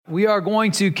We are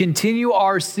going to continue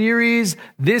our series,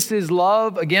 This is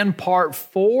Love, again, part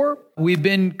 4. We've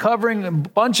been covering a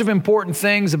bunch of important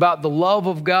things about the love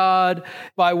of God.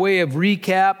 By way of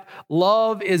recap,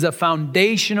 love is a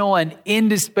foundational and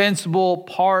indispensable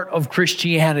part of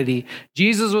Christianity.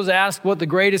 Jesus was asked what the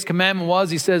greatest commandment was.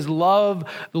 He says, love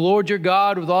the Lord your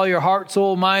God with all your heart,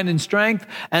 soul, mind, and strength,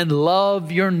 and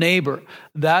love your neighbor.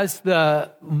 That's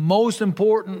the most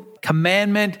important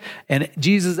commandment, and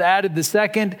Jesus added the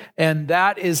second, and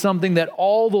that is something that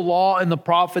all the law and the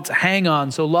prophets hang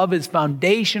on. So love is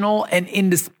foundational and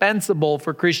indispensable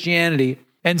for Christianity.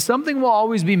 And something will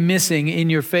always be missing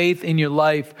in your faith, in your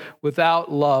life,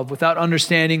 without love, without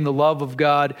understanding the love of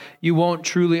God. You won't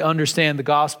truly understand the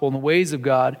gospel and the ways of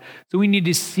God. So we need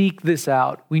to seek this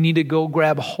out. We need to go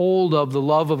grab hold of the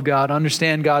love of God,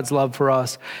 understand God's love for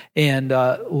us, and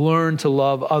learn to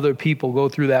love other people, go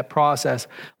through that process.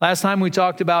 Last time we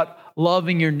talked about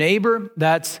loving your neighbor.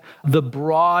 That's the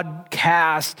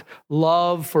broadcast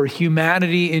love for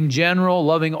humanity in general,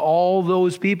 loving all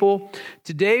those people.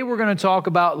 Today, we're going to talk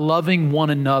about loving one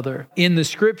another. In the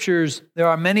scriptures, there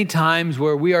are many times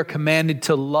where we are commanded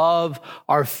to love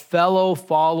our fellow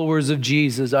followers of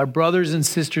Jesus, our brothers and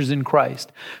sisters in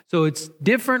Christ. So it's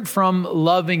different from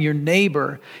loving your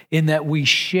neighbor in that we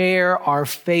share our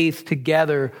faith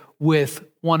together with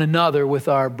one another, with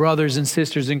our brothers and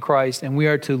sisters in Christ, and we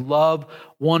are to love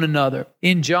one another.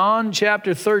 In John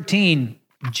chapter 13,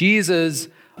 Jesus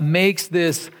makes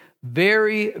this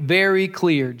very, very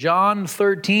clear. John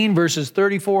 13, verses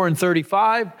 34 and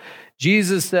 35,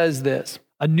 Jesus says this,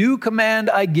 "A new command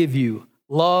I give you,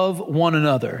 love one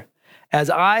another.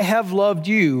 As I have loved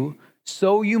you,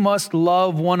 so you must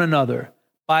love one another.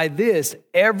 By this,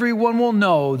 everyone will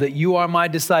know that you are my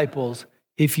disciples,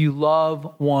 if you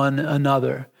love one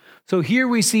another." So here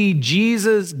we see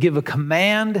Jesus give a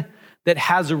command that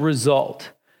has a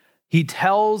result. He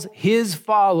tells his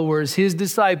followers, his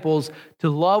disciples, to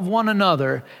love one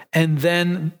another, and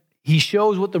then he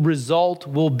shows what the result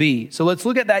will be. So let's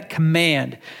look at that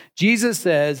command. Jesus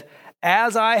says,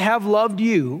 "As I have loved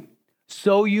you,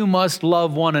 so you must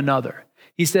love one another."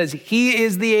 He says he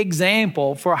is the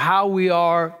example for how we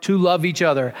are to love each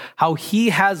other, how he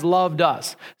has loved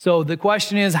us. So the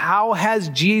question is, how has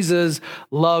Jesus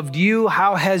loved you?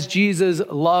 How has Jesus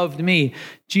loved me?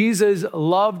 Jesus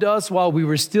loved us while we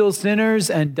were still sinners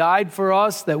and died for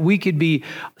us that we could be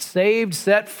saved,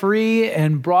 set free,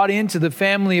 and brought into the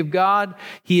family of God.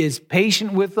 He is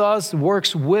patient with us,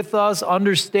 works with us,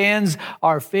 understands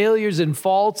our failures and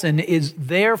faults, and is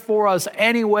there for us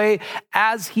anyway.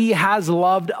 As he has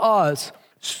loved us,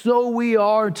 so we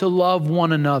are to love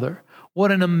one another.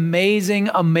 What an amazing,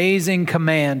 amazing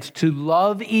command to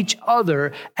love each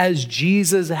other as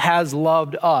Jesus has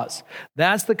loved us.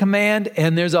 That's the command,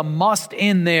 and there's a must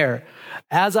in there.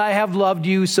 As I have loved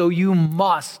you, so you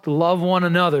must love one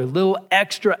another. Little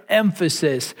extra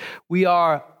emphasis. We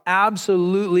are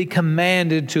absolutely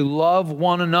commanded to love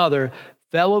one another,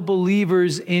 fellow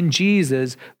believers in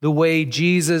Jesus, the way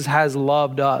Jesus has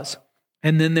loved us.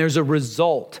 And then there's a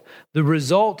result. The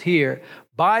result here,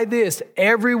 by this,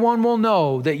 everyone will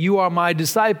know that you are my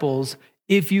disciples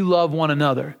if you love one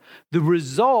another. The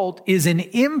result is an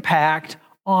impact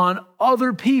on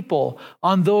other people,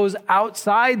 on those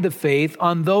outside the faith,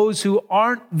 on those who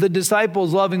aren't the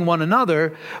disciples loving one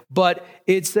another. But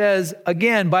it says,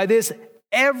 again, by this,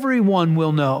 everyone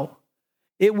will know.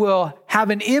 It will have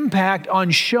an impact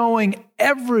on showing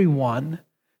everyone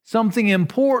something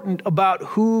important about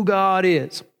who God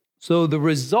is. So the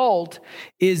result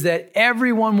is that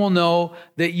everyone will know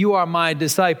that you are my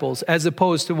disciples, as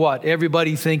opposed to what?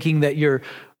 Everybody thinking that you're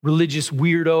religious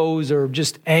weirdos or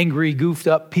just angry, goofed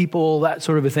up people, that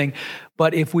sort of a thing.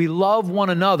 But if we love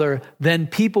one another, then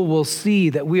people will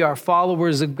see that we are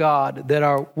followers of God that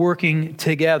are working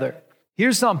together.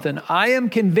 Here's something. I am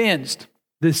convinced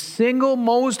the single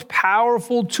most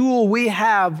powerful tool we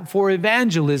have for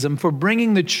evangelism, for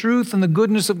bringing the truth and the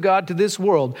goodness of God to this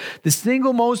world, the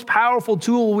single most powerful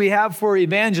tool we have for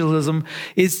evangelism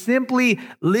is simply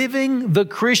living the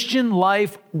Christian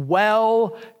life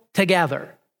well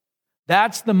together.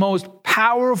 That's the most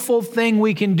powerful thing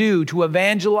we can do to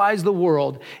evangelize the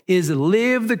world, is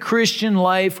live the Christian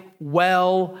life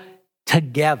well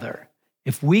together.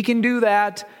 If we can do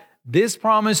that, this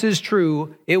promise is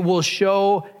true. It will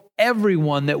show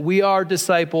everyone that we are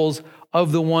disciples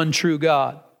of the one true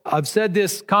God. I've said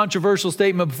this controversial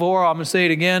statement before. I'm going to say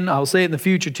it again. I'll say it in the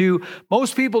future too.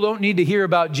 Most people don't need to hear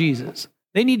about Jesus.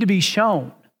 They need to be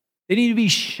shown. They need to be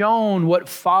shown what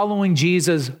following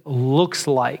Jesus looks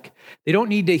like. They don't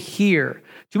need to hear.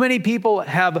 Too many people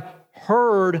have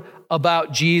heard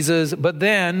about Jesus, but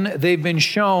then they've been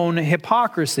shown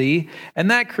hypocrisy,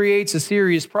 and that creates a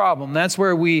serious problem. That's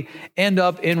where we end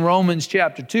up in Romans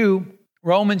chapter 2.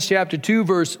 Romans chapter 2,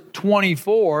 verse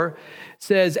 24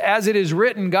 says, as it is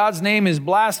written, God's name is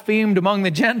blasphemed among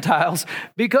the Gentiles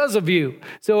because of you.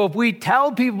 So if we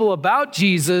tell people about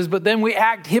Jesus, but then we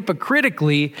act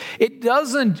hypocritically, it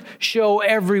doesn't show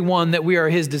everyone that we are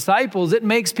his disciples. It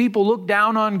makes people look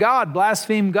down on God,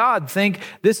 blaspheme God, think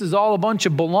this is all a bunch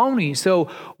of baloney. So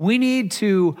we need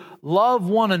to love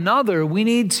one another. We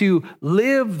need to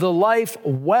live the life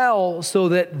well so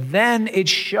that then it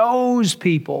shows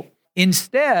people.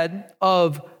 Instead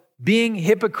of being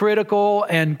hypocritical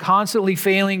and constantly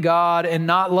failing God and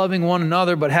not loving one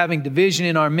another, but having division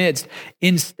in our midst,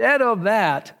 instead of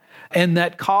that, and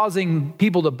that causing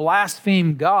people to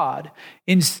blaspheme God,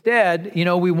 instead,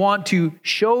 we want to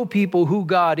show people who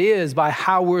God is by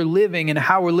how we're living and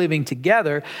how we're living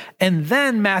together. And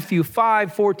then Matthew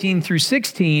 5:14 through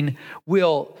 16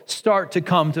 will start to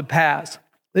come to pass.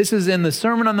 This is in the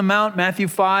Sermon on the Mount, Matthew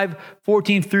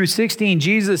 5:14 through 16.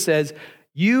 Jesus says,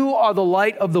 you are the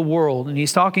light of the world. And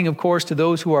he's talking, of course, to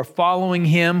those who are following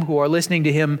him, who are listening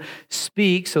to him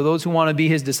speak. So those who want to be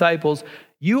his disciples,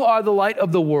 you are the light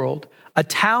of the world. A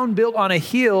town built on a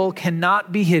hill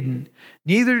cannot be hidden.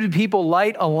 Neither do people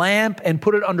light a lamp and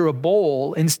put it under a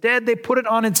bowl. Instead, they put it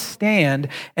on its stand,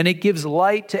 and it gives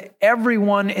light to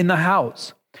everyone in the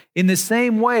house. In the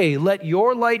same way, let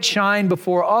your light shine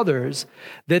before others,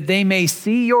 that they may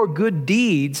see your good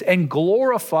deeds and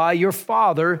glorify your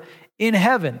Father in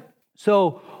heaven.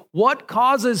 So what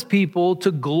causes people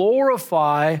to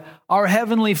glorify our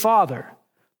Heavenly Father?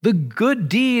 The good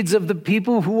deeds of the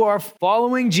people who are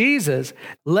following Jesus.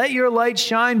 Let your light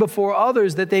shine before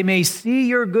others that they may see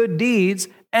your good deeds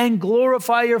and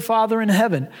glorify your Father in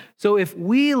heaven. So if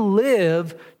we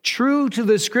live true to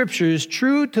the scriptures,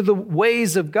 true to the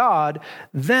ways of God,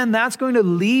 then that's going to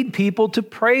lead people to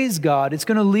praise God. It's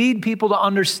going to lead people to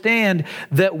understand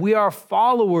that we are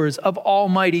followers of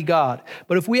Almighty God.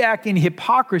 But if we act in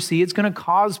hypocrisy, it's going to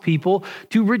cause people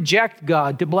to reject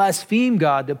God, to blaspheme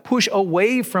God, to push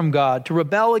away from God, to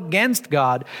rebel against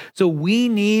God. So we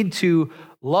need to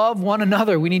love one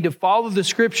another. We need to follow the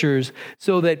scriptures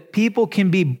so that people can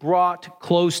be brought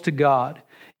close to God.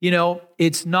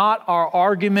 It's not our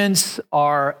arguments,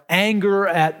 our anger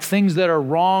at things that are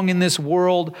wrong in this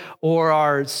world, or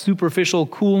our superficial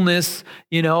coolness,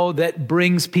 that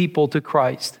brings people to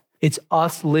Christ. It's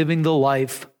us living the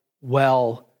life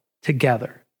well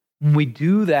together. When we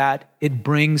do that, it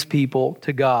brings people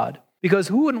to God. Because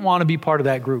who wouldn't want to be part of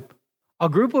that group? A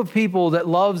group of people that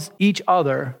loves each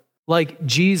other like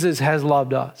Jesus has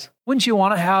loved us. Wouldn't you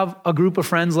want to have a group of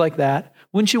friends like that?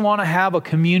 Wouldn't you want to have a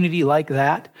community like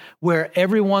that where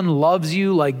everyone loves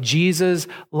you like Jesus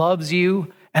loves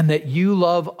you, and that you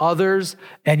love others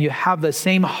and you have the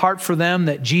same heart for them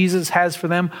that Jesus has for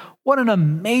them? What an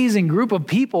amazing group of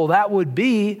people that would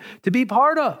be to be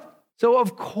part of. So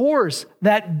of course,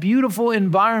 that beautiful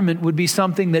environment would be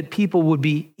something that people would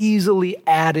be easily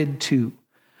added to.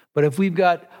 But if we've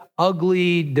got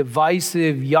ugly,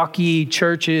 divisive, yucky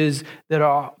churches that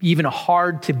are even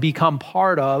hard to become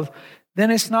part of, then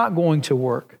it's not going to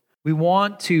work. We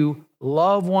want to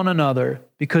love one another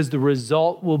because the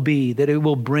result will be that it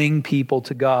will bring people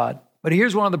to God. But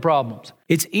here's one of the problems.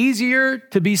 It's easier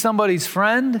to be somebody's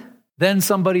friend than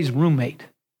somebody's roommate.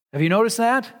 Have you noticed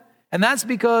that? And that's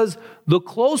because the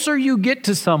closer you get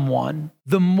to someone,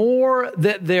 the more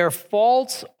that their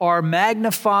faults are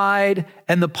magnified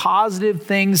and the positive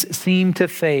things seem to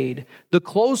fade. The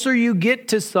closer you get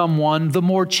to someone, the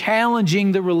more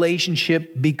challenging the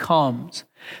relationship becomes.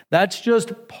 That's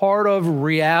just part of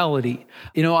reality.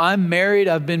 I'm married.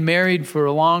 I've been married for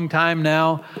a long time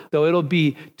now. So it'll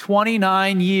be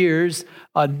 29 years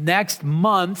next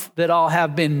month that I'll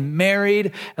have been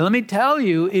married. And let me tell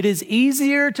you, it is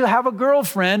easier to have a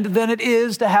girlfriend than it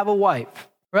is to have a wife,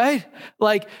 right?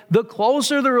 Like the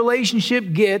closer the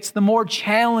relationship gets, the more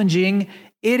challenging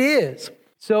it is.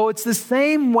 So it's the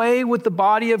same way with the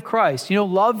body of Christ.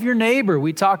 Love your neighbor.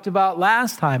 We talked about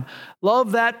last time.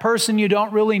 Love that person you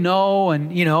don't really know,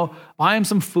 and, buy him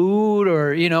some food,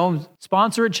 or,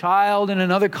 sponsor a child in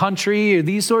another country, or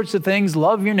these sorts of things.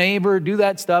 Love your neighbor, do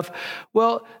that stuff.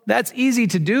 Well, that's easy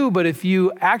to do, but if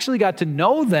you actually got to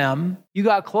know them, you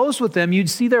got close with them, you'd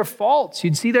see their faults,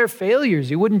 you'd see their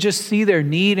failures. You wouldn't just see their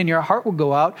need and your heart would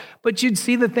go out, but you'd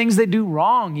see the things they do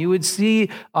wrong. You would see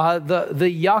the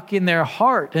yuck in their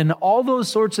heart and all those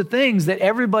sorts of things that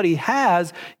everybody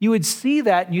has. You would see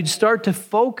that, and you'd start to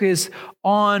focus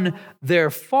on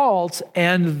their faults,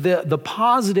 and the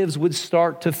positives would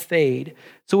start to fade.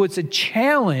 So it's a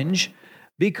challenge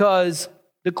because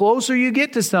the closer you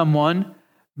get to someone,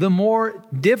 the more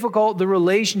difficult the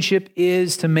relationship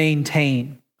is to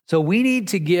maintain. So we need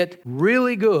to get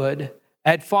really good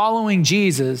at following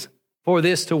Jesus for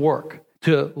this to work,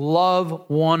 to love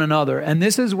one another. And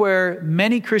this is where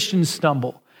many Christians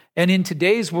stumble. And in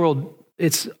today's world,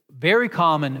 it's very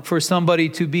common for somebody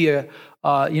to be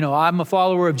I'm a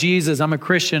follower of Jesus, I'm a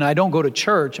Christian, I don't go to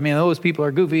church. I mean, those people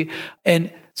are goofy.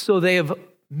 And so they have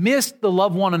missed the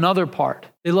love one another part.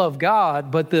 They love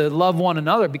God, but the love one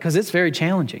another, because it's very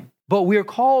challenging. But we're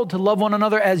called to love one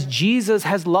another as Jesus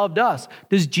has loved us.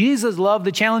 Does Jesus love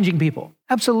the challenging people?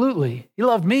 Absolutely. He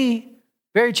loved me.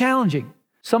 Very challenging.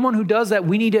 Someone who does that,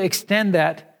 we need to extend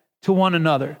that to one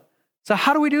another. So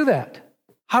how do we do that?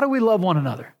 How do we love one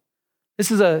another?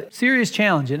 This is a serious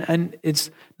challenge, and it's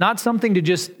not something to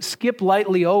just skip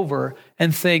lightly over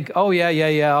and think, oh,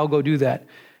 yeah, I'll go do that.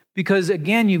 Because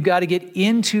again, you've got to get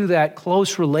into that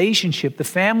close relationship. The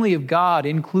family of God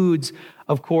includes,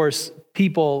 of course,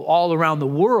 people all around the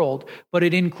world, but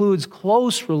it includes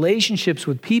close relationships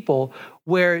with people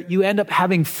where you end up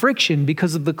having friction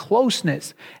because of the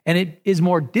closeness. And it is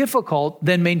more difficult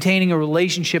than maintaining a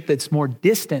relationship that's more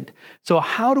distant. So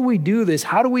how do we do this?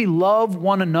 How do we love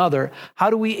one another? How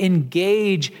do we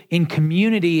engage in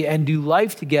community and do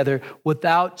life together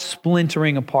without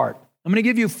splintering apart? I'm going to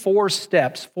give you 4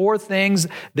 steps, 4 things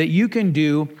that you can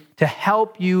do to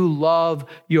help you love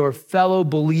your fellow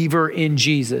believer in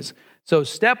Jesus. So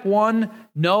step 1,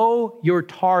 know your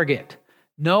target.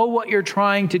 Know what you're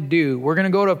trying to do. We're going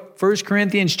to go to 1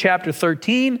 Corinthians chapter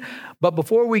 13. But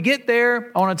before we get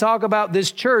there, I want to talk about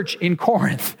this church in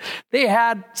Corinth. They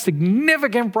had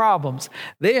significant problems.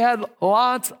 They had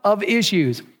lots of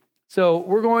issues. So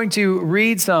we're going to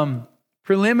read some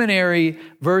preliminary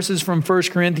verses from 1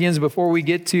 Corinthians before we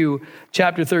get to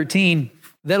chapter 13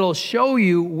 that'll show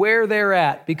you where they're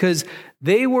at, because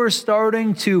they were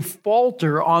starting to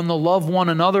falter on the love one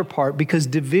another part because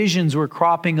divisions were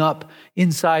cropping up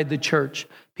inside the church.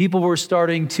 People were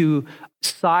starting to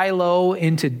silo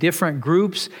into different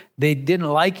groups. They didn't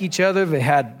like each other. They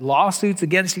had lawsuits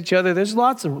against each other. There's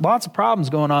lots of problems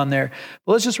going on there.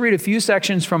 But let's just read a few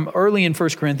sections from early in 1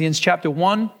 Corinthians. Chapter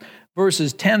 1,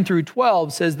 verses 10 through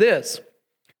 12 says this: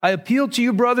 I appeal to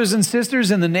you, brothers and sisters,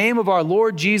 in the name of our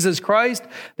Lord Jesus Christ,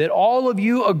 that all of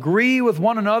you agree with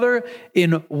one another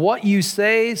in what you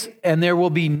say, and there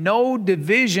will be no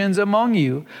divisions among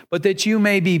you, but that you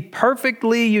may be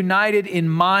perfectly united in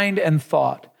mind and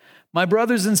thought. My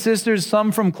brothers and sisters,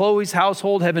 some from Chloe's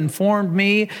household have informed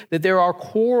me that there are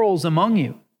quarrels among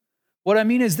you. What I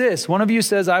mean is this: one of you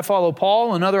says, I follow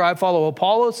Paul, another, I follow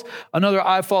Apollos, another,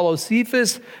 I follow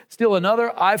Cephas, still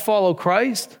another, I follow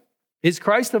Christ. Is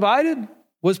Christ divided?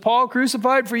 Was Paul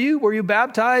crucified for you? Were you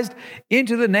baptized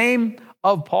into the name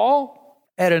of Paul?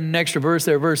 Add an extra verse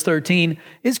there, verse 13.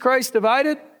 Is Christ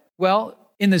divided? Well,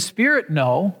 in the spirit,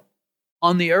 no.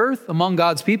 On the earth, among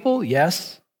God's people,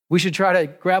 yes. We should try to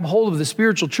grab hold of the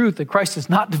spiritual truth that Christ is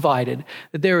not divided,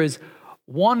 that there is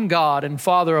one God and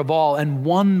Father of all and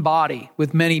one body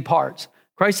with many parts.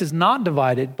 Christ is not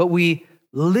divided, but we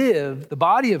live, the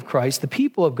body of Christ, the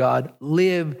people of God,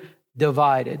 live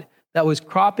divided. That was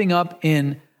cropping up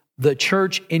in the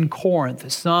church in Corinth.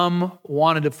 Some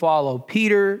wanted to follow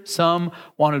Peter. Some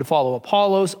wanted to follow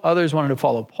Apollos. Others wanted to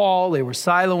follow Paul. They were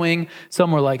siloing.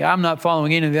 Some were like, I'm not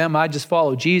following any of them. I just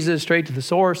follow Jesus straight to the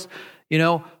source. You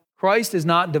know, Christ is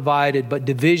not divided, but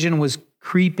division was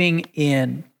creeping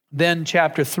in. Then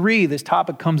chapter 3, this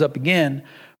topic comes up again.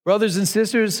 Brothers and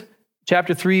sisters,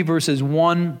 chapter 3, verses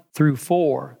 1 through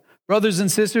 4. Brothers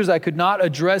and sisters, I could not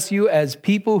address you as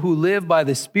people who live by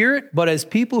the Spirit, but as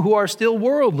people who are still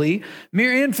worldly,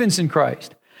 mere infants in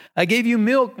Christ. I gave you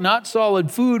milk, not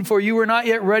solid food, for you were not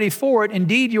yet ready for it.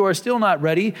 Indeed, you are still not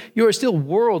ready. You are still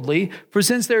worldly. For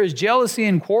since there is jealousy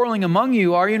and quarreling among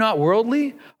you, are you not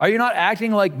worldly? Are you not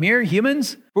acting like mere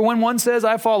humans? For when one says,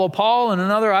 I follow Paul, and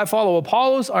another, I follow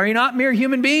Apollos, are you not mere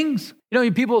human beings? You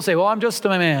know, people say, well, I'm just a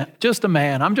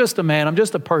man, I'm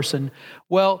just a person.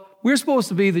 Well, we're supposed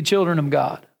to be the children of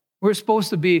God. We're supposed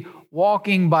to be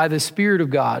walking by the Spirit of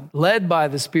God, led by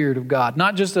the Spirit of God,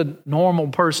 not just a normal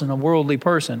person, a worldly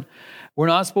person. We're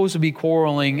not supposed to be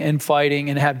quarreling and fighting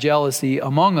and have jealousy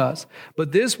among us.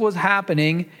 But this was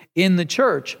happening in the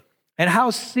church. And how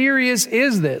serious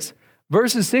is this?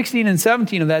 Verses 16 and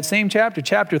 17 of that same chapter,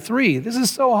 chapter 3, this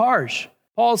is so harsh.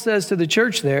 Paul says to the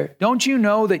church there, don't you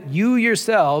know that you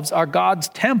yourselves are God's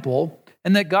temple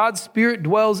and that God's Spirit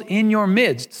dwells in your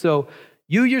midst? So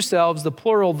you yourselves, the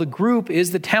plural, the group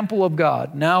is the temple of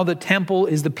God. Now the temple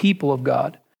is the people of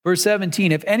God. Verse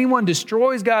 17, if anyone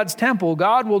destroys God's temple,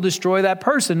 God will destroy that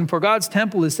person, for God's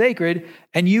temple is sacred,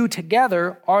 and you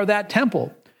together are that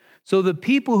temple. So the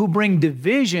people who bring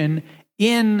division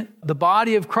in the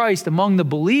body of Christ among the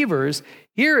believers,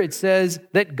 here it says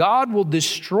that God will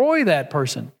destroy that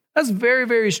person. That's very,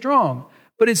 very strong.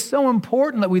 But it's so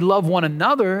important that we love one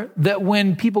another that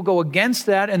when people go against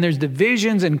that and there's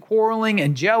divisions and quarreling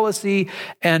and jealousy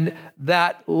and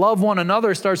that love one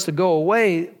another starts to go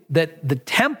away, that the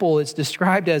temple is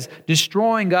described as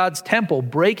destroying God's temple,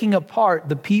 breaking apart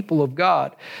the people of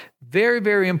God. Very,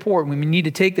 very important. We need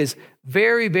to take this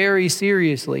very, very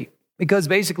seriously because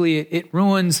basically it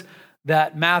ruins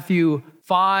that Matthew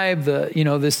 5,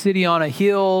 the city on a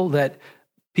hill, that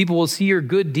people will see your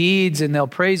good deeds and they'll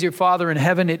praise your Father in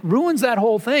heaven. It ruins that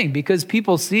whole thing because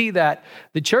people see that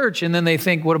the church and then they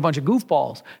think, what a bunch of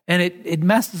goofballs. And it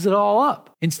messes it all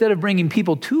up. Instead of bringing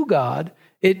people to God,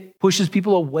 it pushes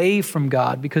people away from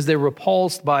God because they're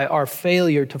repulsed by our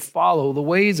failure to follow the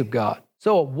ways of God.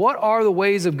 So what are the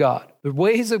ways of God? The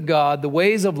ways of God, the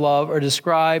ways of love are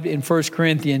described in 1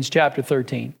 Corinthians chapter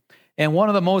 13. And one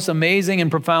of the most amazing and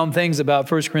profound things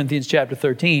about 1 Corinthians chapter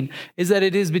 13 is that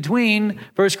it is between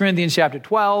 1 Corinthians chapter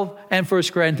 12 and 1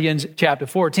 Corinthians chapter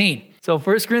 14. So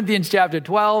 1 Corinthians chapter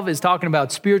 12 is talking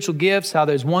about spiritual gifts, how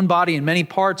there's one body in many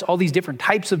parts, all these different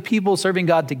types of people serving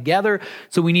God together.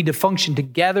 So we need to function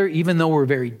together even though we're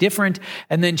very different.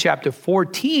 And then chapter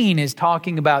 14 is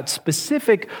talking about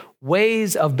specific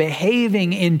ways of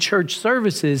behaving in church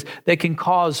services that can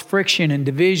cause friction and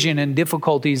division and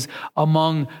difficulties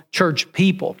among church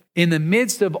people. In the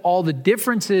midst of all the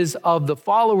differences of the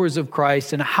followers of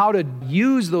Christ and how to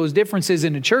use those differences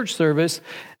in a church service,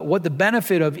 what the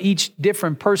benefit of each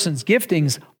different person's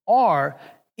giftings are,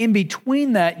 in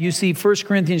between that, you see 1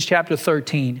 Corinthians chapter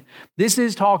 13. This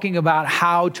is talking about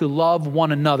how to love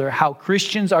one another, how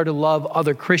Christians are to love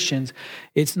other Christians.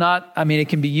 It's not, it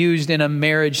can be used in a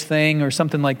marriage thing or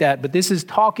something like that, but this is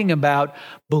talking about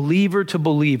believer to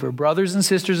believer, brothers and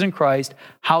sisters in Christ,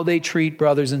 how they treat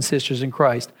brothers and sisters in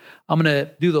Christ. I'm going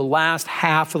to do the last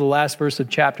half of the last verse of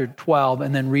chapter 12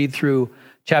 and then read through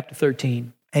chapter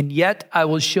 13. And yet I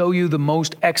will show you the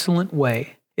most excellent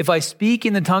way. If I speak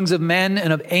in the tongues of men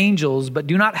and of angels, but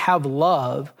do not have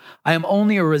love, I am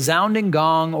only a resounding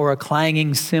gong or a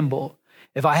clanging cymbal.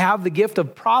 If I have the gift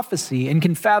of prophecy and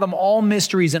can fathom all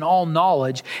mysteries and all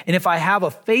knowledge, and if I have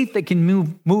a faith that can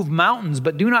move mountains,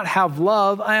 but do not have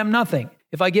love, I am nothing.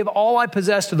 If I give all I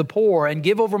possess to the poor and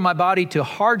give over my body to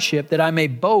hardship that I may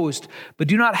boast, but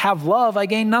do not have love, I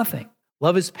gain nothing.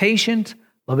 Love is patient,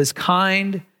 love is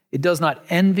kind, it does not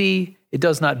envy, it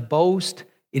does not boast,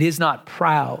 it is not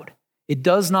proud. It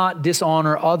does not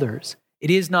dishonor others. It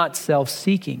is not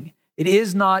self-seeking. It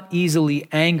is not easily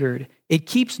angered. It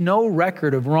keeps no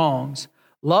record of wrongs.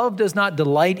 Love does not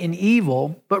delight in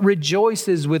evil, but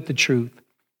rejoices with the truth.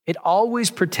 It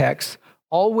always protects,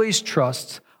 always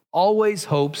trusts, always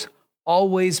hopes,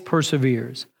 always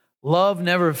perseveres. Love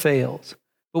never fails.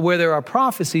 But where there are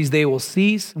prophecies, they will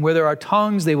cease. And where there are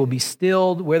tongues, they will be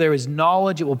stilled. Where there is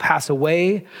knowledge, it will pass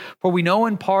away. For we know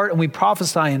in part and we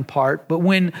prophesy in part. But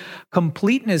when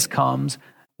completeness comes,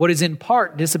 what is in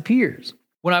part disappears.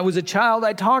 When I was a child,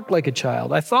 I talked like a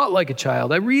child. I thought like a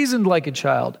child. I reasoned like a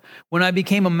child. When I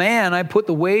became a man, I put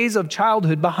the ways of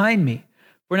childhood behind me.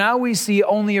 For now we see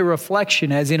only a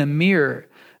reflection as in a mirror.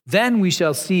 Then we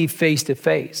shall see face to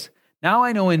face. Now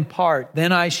I know in part,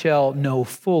 then I shall know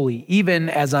fully, even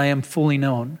as I am fully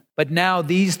known. But now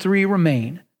these three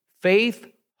remain,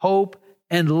 faith, hope,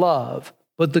 and love.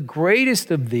 But the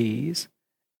greatest of these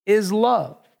is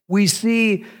love. We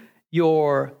see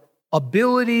your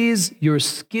abilities, your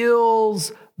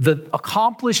skills, the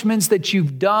accomplishments that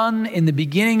you've done in the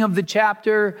beginning of the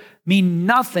chapter mean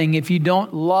nothing if you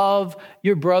don't love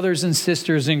your brothers and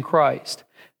sisters in Christ.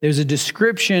 There's a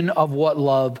description of what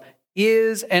love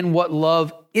is and what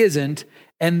love isn't,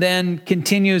 and then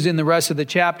continues in the rest of the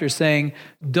chapter saying,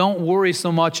 don't worry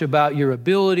so much about your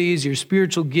abilities, your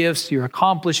spiritual gifts, your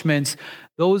accomplishments.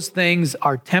 Those things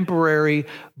are temporary,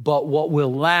 but what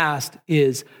will last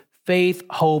is faith,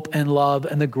 hope, and love,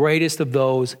 and the greatest of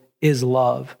those is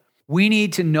love. We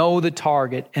need to know the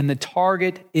target, and the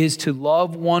target is to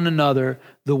love one another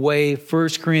the way 1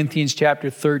 Corinthians chapter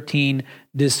 13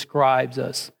 describes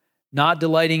us. Not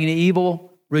delighting in evil,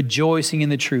 rejoicing in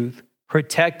the truth,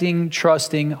 protecting,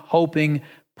 trusting, hoping,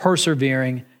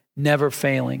 persevering, never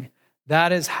failing.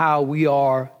 That is how we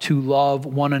are to love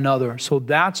one another. So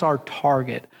that's our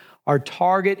target. Our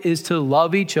target is to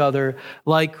love each other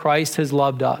like Christ has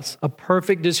loved us. A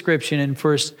perfect description in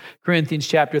 1 Corinthians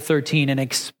chapter 13, an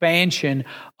expansion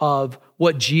of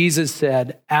what Jesus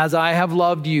said, as I have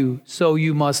loved you, so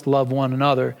you must love one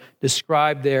another,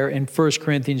 described there in 1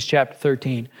 Corinthians chapter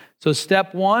 13. So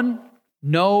step 1,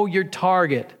 know your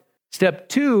target. Step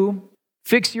 2,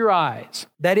 fix your eyes.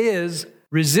 That is,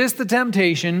 resist the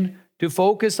temptation to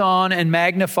focus on and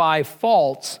magnify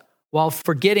faults while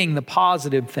forgetting the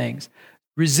positive things.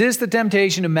 Resist the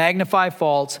temptation to magnify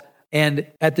faults, and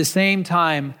at the same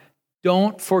time,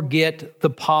 don't forget the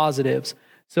positives.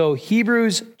 So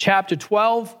Hebrews chapter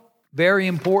 12, very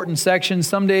important section.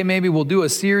 Someday maybe we'll do a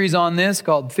series on this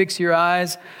called Fix Your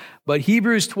Eyes. But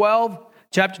Hebrews 12,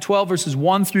 chapter 12, verses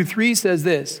 1 through 3 says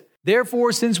this: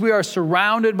 Therefore, since we are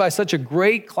surrounded by such a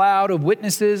great cloud of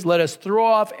witnesses, let us throw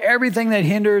off everything that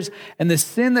hinders and the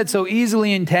sin that so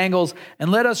easily entangles, and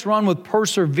let us run with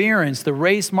perseverance the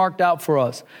race marked out for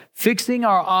us, fixing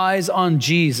our eyes on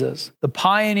Jesus, the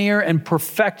pioneer and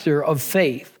perfecter of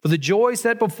faith. For the joy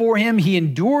set before him, he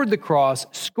endured the cross,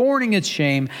 scorning its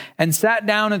shame, and sat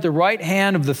down at the right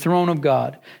hand of the throne of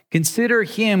God. Consider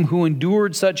him who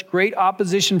endured such great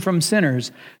opposition from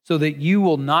sinners, so that you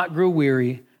will not grow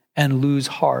weary and lose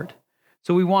heart.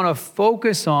 So we want to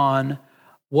focus on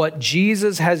what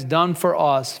Jesus has done for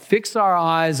us. Fix our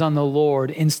eyes on the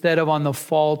Lord instead of on the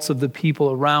faults of the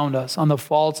people around us, on the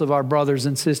faults of our brothers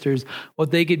and sisters,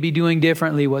 what they could be doing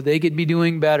differently, what they could be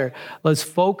doing better. Let's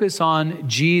focus on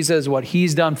Jesus, what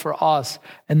he's done for us,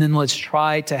 and then let's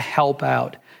try to help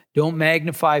out. Don't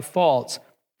magnify faults.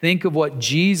 Think of what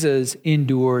Jesus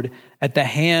endured at the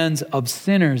hands of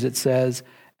sinners, it says,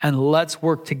 and let's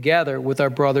work together with our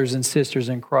brothers and sisters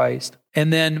in Christ.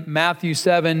 And then Matthew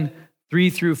 7, 3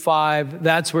 through 5,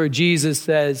 that's where Jesus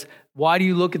says, why do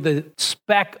you look at the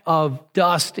speck of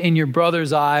dust in your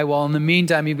brother's eye while in the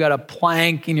meantime you've got a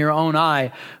plank in your own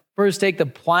eye? First take the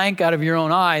plank out of your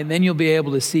own eye, and then you'll be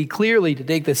able to see clearly to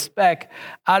take the speck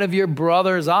out of your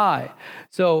brother's eye.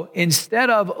 So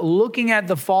instead of looking at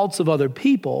the faults of other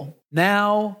people,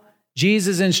 now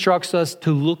Jesus instructs us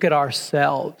to look at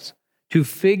ourselves, to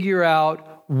figure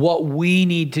out what we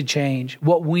need to change,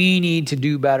 what we need to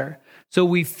do better. So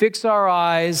we fix our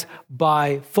eyes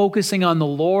by focusing on the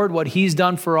Lord, what he's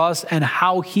done for us, and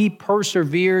how he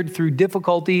persevered through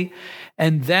difficulty.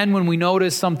 And then when we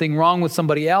notice something wrong with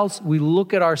somebody else, we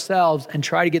look at ourselves and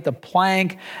try to get the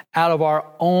plank out of our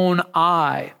own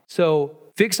eye. So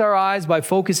fix our eyes by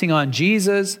focusing on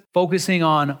Jesus, focusing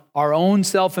on our own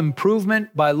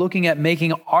self-improvement by looking at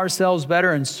making ourselves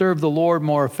better and serve the Lord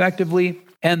more effectively.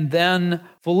 And then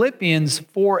Philippians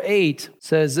 4:8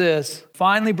 says this: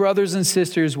 Finally, brothers and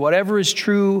sisters, whatever is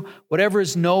true, whatever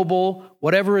is noble,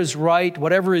 whatever is right,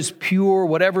 whatever is pure,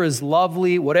 whatever is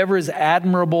lovely, whatever is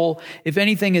admirable, if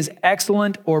anything is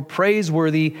excellent or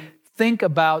praiseworthy, think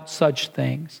about such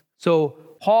things. So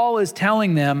Paul is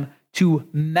telling them to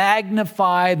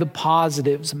magnify the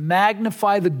positives,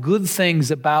 magnify the good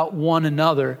things about one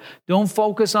another. Don't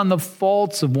focus on the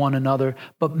faults of one another,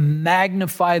 but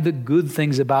magnify the good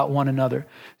things about one another.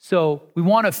 So we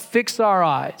want to fix our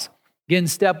eyes. Again,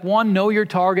 step 1, know your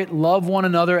target, love one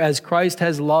another as Christ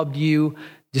has loved you.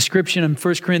 Description in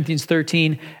 1 Corinthians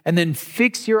 13. And then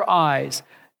fix your eyes.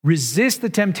 Resist the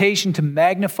temptation to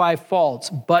magnify faults,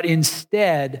 but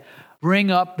instead bring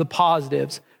up the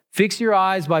positives. Fix your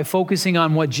eyes by focusing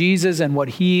on what Jesus and what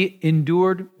he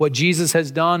endured, what Jesus has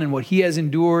done and what he has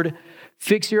endured.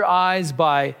 Fix your eyes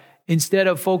by, instead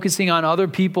of focusing on other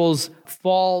people's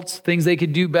faults, things they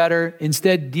could do better,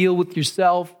 instead deal with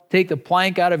yourself. Take the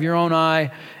plank out of your own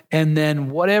eye, and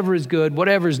then whatever is good,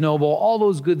 whatever is noble, all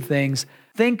those good things,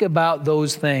 think about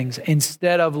those things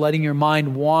instead of letting your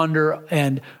mind wander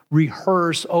and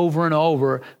rehearse over and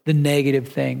over the negative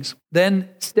things. Then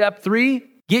step 3,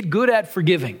 get good at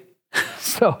forgiving.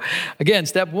 So again,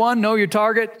 step 1, know your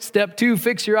target. Step 2,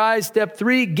 fix your eyes. Step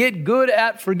 3, get good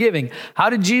at forgiving. How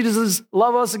did Jesus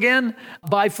love us again?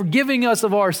 By forgiving us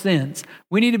of our sins.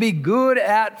 We need to be good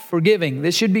at forgiving.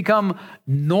 This should become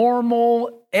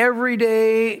normal,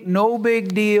 everyday, no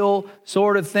big deal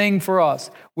sort of thing for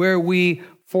us, where we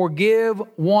forgive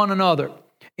one another.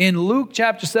 In Luke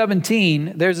chapter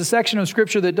 17, there's a section of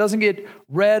scripture that doesn't get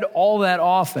read all that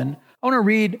often. I want to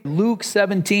read Luke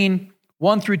 17,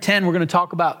 1 through 10. We're going to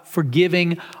talk about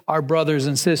forgiving our brothers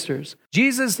and sisters.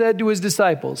 Jesus said to his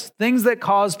disciples, things that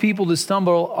cause people to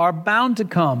stumble are bound to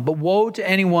come, but woe to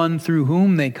anyone through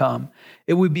whom they come.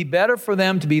 It would be better for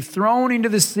them to be thrown into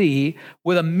the sea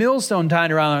with a millstone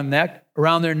tied around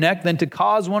their neck than to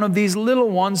cause one of these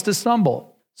little ones to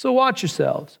stumble. So watch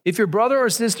yourselves. If your brother or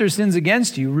sister sins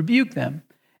against you, rebuke them.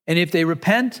 And if they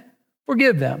repent,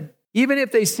 forgive them. Even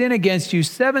if they sin against you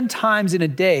 7 times in a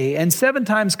day and 7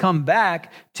 times come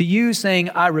back to you saying,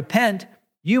 I repent,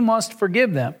 you must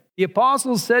forgive them. The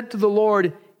apostles said to the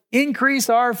Lord, increase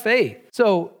our faith.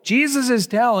 So Jesus is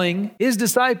telling his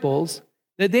disciples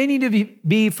that they need to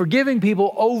be forgiving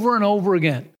people over and over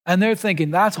again. And they're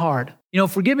thinking, that's hard.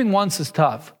 Forgiving once is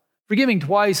tough. Forgiving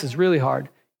twice is really hard.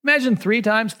 Imagine 3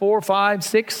 times, 4, 5,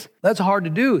 6. That's hard to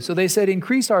do. So they said,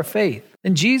 increase our faith.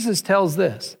 And Jesus tells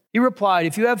this. He replied,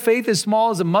 if you have faith as small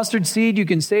as a mustard seed, you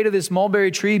can say to this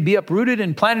mulberry tree, be uprooted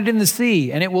and planted in the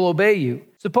sea, and it will obey you.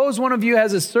 Suppose one of you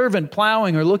has a servant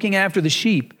plowing or looking after the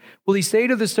sheep. Will he say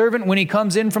to the servant when he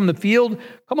comes in from the field,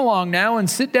 come along now and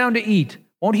sit down to eat?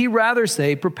 Won't he rather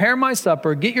say, prepare my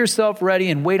supper, get yourself ready,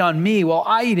 and wait on me while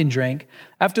I eat and drink?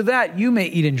 After that, you may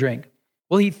eat and drink.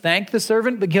 Will he thank the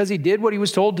servant because he did what he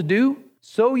was told to do?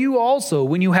 So you also,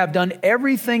 when you have done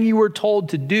everything you were told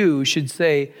to do, should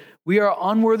say, we are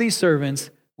unworthy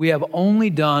servants. We have only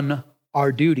done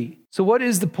our duty. So what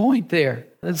is the point there?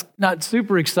 That's not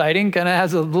super exciting, kind of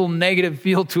has a little negative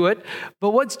feel to it.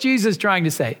 But what's Jesus trying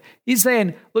to say? He's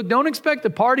saying, look, don't expect a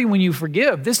party when you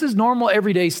forgive. This is normal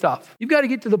everyday stuff. You've got to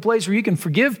get to the place where you can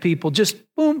forgive people. Just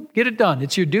boom, get it done.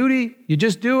 It's your duty. You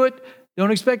just do it. Don't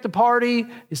expect a party.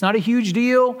 It's not a huge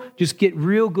deal. Just get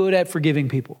real good at forgiving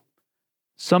people.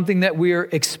 Something that we're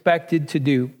expected to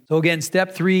do. So again,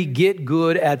 step 3, get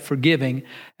good at forgiving.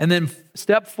 And then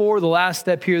step 4, the last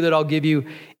step here that I'll give you,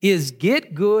 is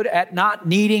get good at not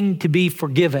needing to be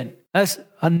forgiven. That's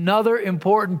another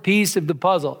important piece of the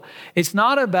puzzle. It's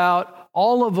not about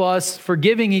all of us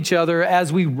forgiving each other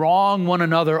as we wrong one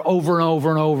another over and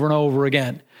over and over and over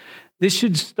again. This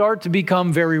should start to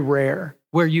become very rare,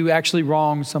 where you actually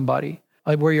wrong somebody,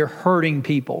 where you're hurting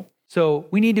people. So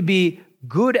we need to be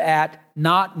good at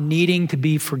not needing to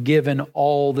be forgiven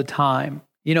all the time.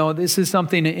 This is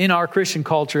something in our Christian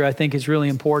culture I think is really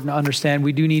important to understand.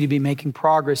 We do need to be making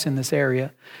progress in this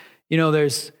area.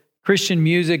 There's Christian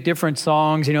music, different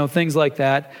songs, things like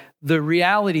that. The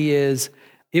reality is,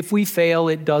 if we fail,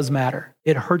 it does matter.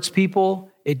 It hurts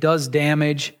people. It does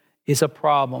damage. It's a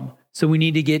problem. So we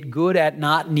need to get good at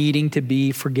not needing to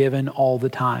be forgiven all the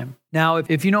time. Now,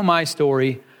 if you know my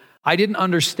story, I didn't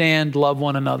understand love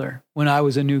one another when I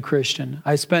was a new Christian.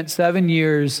 I spent 7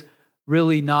 years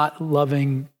really not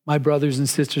loving my brothers and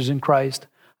sisters in Christ.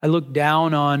 I looked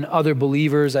down on other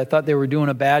believers. I thought they were doing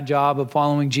a bad job of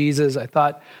following Jesus. I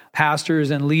thought pastors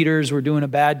and leaders were doing a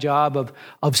bad job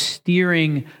of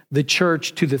steering the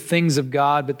church to the things of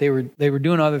God, but they were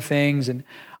doing other things. And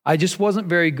I just wasn't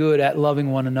very good at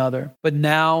loving one another. But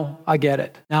now I get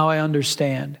it. Now I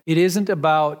understand. It isn't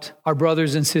about our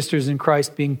brothers and sisters in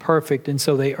Christ being perfect and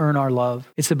so they earn our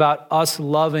love. It's about us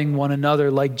loving one another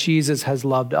like Jesus has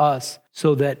loved us,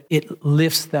 so that it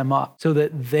lifts them up, so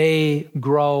that they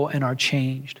grow and are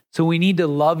changed. So we need to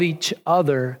love each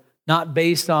other, not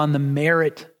based on the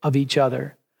merit of each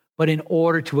other, but in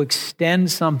order to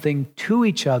extend something to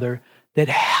each other that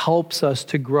helps us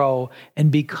to grow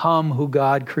and become who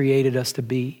God created us to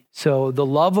be. So the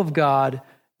love of God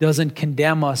doesn't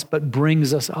condemn us, but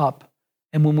brings us up.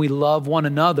 And when we love one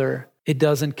another, it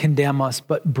doesn't condemn us,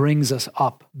 but brings us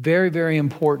up. Very, very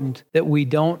important that we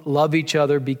don't love each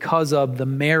other because of the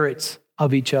merits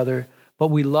of each other, but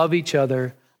we love each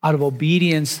other out of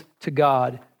obedience to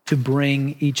God to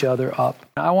bring each other up.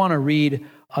 I want to read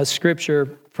a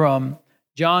scripture from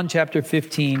John chapter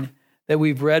 15 that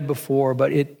we've read before,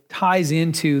 but it ties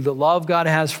into the love God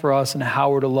has for us and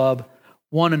how we're to love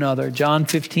one another. John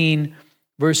 15,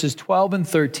 verses 12 and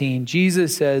 13,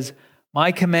 Jesus says,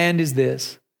 my command is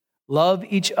this, love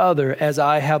each other as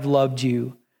I have loved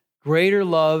you. Greater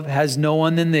love has no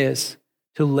one than this,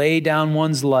 to lay down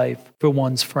one's life for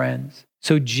one's friends.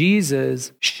 So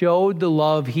Jesus showed the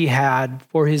love he had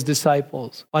for his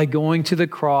disciples by going to the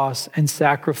cross and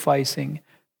sacrificing,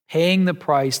 paying the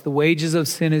price. The wages of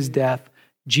sin is death.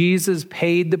 Jesus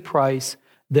paid the price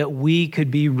that we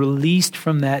could be released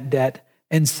from that debt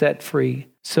and set free.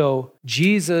 So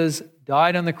Jesus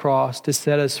died on the cross to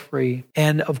set us free.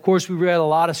 And of course, we read a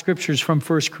lot of scriptures from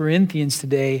 1 Corinthians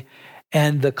today.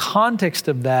 And the context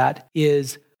of that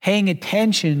is paying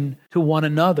attention to one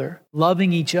another,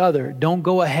 loving each other. Don't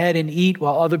go ahead and eat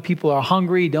while other people are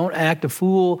hungry. Don't act a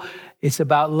fool. It's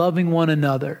about loving one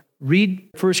another. Read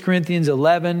 1 Corinthians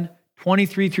 11,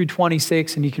 23 through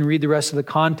 26, and you can read the rest of the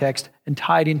context and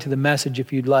tie it into the message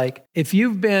if you'd like. If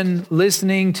you've been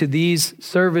listening to these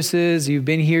services, you've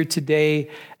been here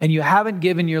today, and you haven't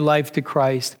given your life to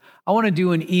Christ, I want to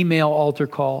do an email altar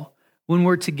call. When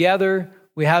we're together,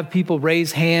 we have people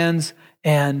raise hands,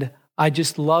 and I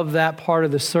just love that part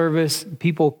of the service.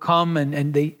 People come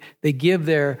and they give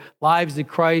their lives to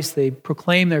Christ. They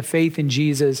proclaim their faith in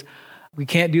Jesus. We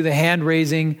can't do the hand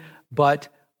raising, but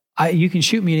you can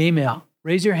shoot me an email.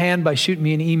 Raise your hand by shooting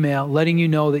me an email, letting you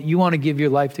know that you want to give your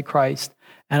life to Christ,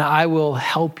 and I will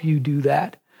help you do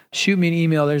that. Shoot me an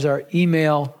email. There's our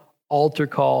email altar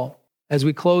call. As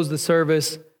we close the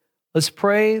service, let's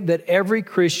pray that every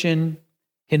Christian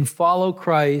can follow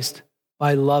Christ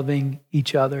by loving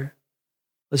each other.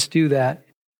 Let's do that.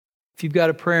 If you've got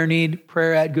a prayer need,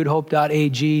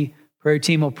 prayer@goodhope.ag. Prayer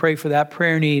team will pray for that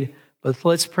prayer need. But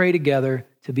let's pray together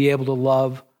to be able to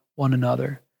love one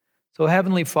another. So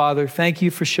Heavenly Father, thank you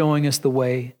for showing us the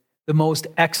way, the most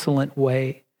excellent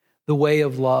way, the way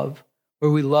of love,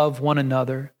 where we love one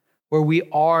another, where we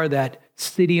are that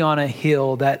city on a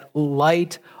hill, that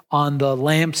light on the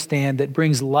lampstand that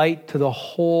brings light to the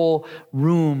whole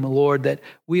room, Lord, that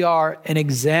we are an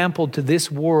example to this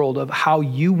world of how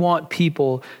you want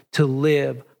people to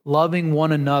live, loving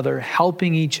one another,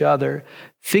 helping each other,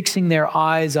 fixing their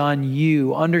eyes on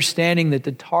you, understanding that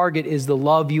the target is the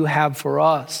love you have for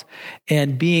us,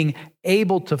 and being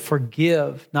able to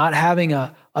forgive, not having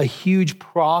a huge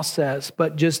process,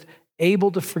 but just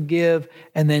able to forgive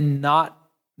and then not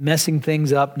messing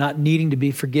things up, not needing to be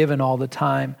forgiven all the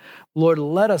time. Lord,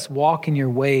 let us walk in your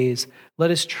ways. Let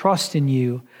us trust in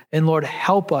you. And Lord,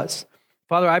 help us.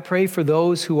 Father, I pray for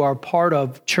those who are part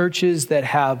of churches that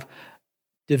have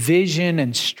division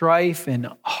and strife and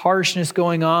harshness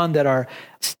going on, that are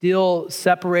still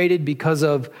separated because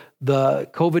of the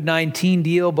COVID-19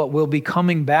 deal, but will be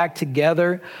coming back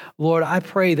together. Lord, I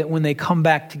pray that when they come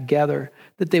back together,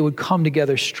 that they would come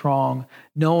together strong,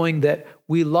 knowing that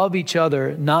we love each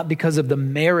other, not because of the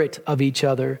merit of each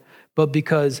other, but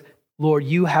because, Lord,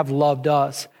 you have loved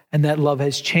us, and that love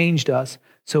has changed us.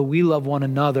 So we love one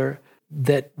another,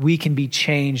 that we can be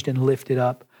changed and lifted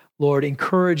up. Lord,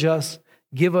 encourage us,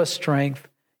 give us strength,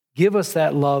 give us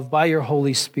that love by your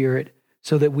Holy Spirit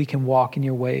so that we can walk in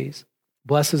your ways.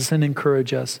 Bless us and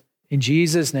encourage us. In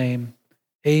Jesus' name,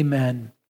 amen.